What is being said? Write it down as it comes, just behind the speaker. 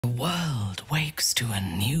world wakes to a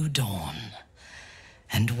new dawn,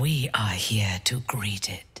 and we are here to greet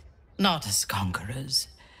it, not as conquerors,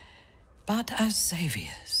 but as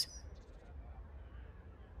saviors.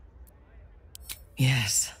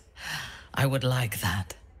 Yes, I would like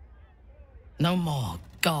that. No more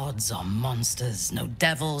gods or monsters, no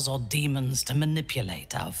devils or demons to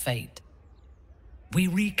manipulate our fate. We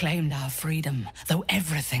reclaimed our freedom, though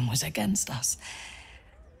everything was against us.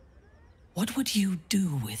 What would you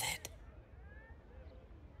do with it?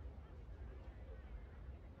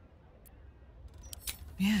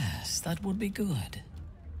 Yes, that would be good.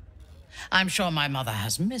 I'm sure my mother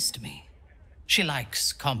has missed me. She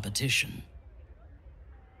likes competition.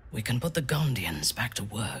 We can put the Gondians back to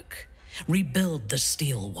work, rebuild the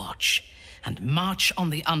Steel Watch, and march on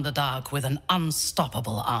the Underdark with an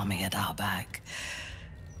unstoppable army at our back,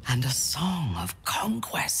 and a song of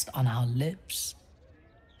conquest on our lips.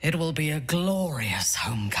 It will be a glorious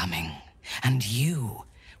homecoming, and you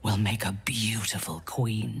will make a beautiful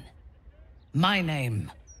queen. My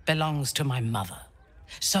name belongs to my mother,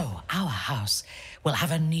 so our house will have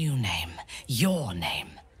a new name, your name,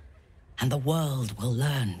 and the world will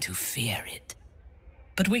learn to fear it.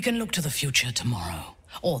 But we can look to the future tomorrow,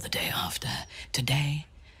 or the day after. Today,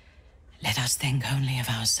 let us think only of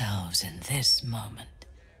ourselves in this moment.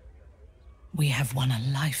 We have won a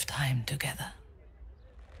lifetime together.